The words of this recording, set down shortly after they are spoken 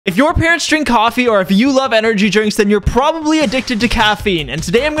If your parents drink coffee or if you love energy drinks, then you're probably addicted to caffeine. And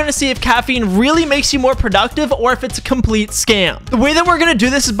today I'm going to see if caffeine really makes you more productive or if it's a complete scam. The way that we're going to do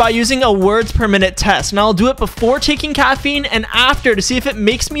this is by using a words per minute test. And I'll do it before taking caffeine and after to see if it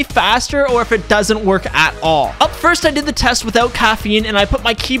makes me faster or if it doesn't work at all. Up first, I did the test without caffeine and I put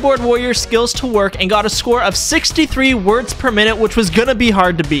my keyboard warrior skills to work and got a score of 63 words per minute, which was going to be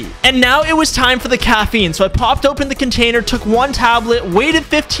hard to beat. And now it was time for the caffeine. So I popped open the container, took one tablet, waited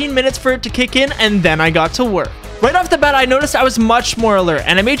 15 minutes for it to kick in, and then I got to work. Right off the bat, I noticed I was much more alert,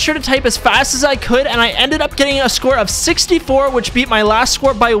 and I made sure to type as fast as I could, and I ended up getting a score of 64, which beat my last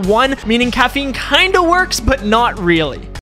score by 1, meaning caffeine kinda works, but not really.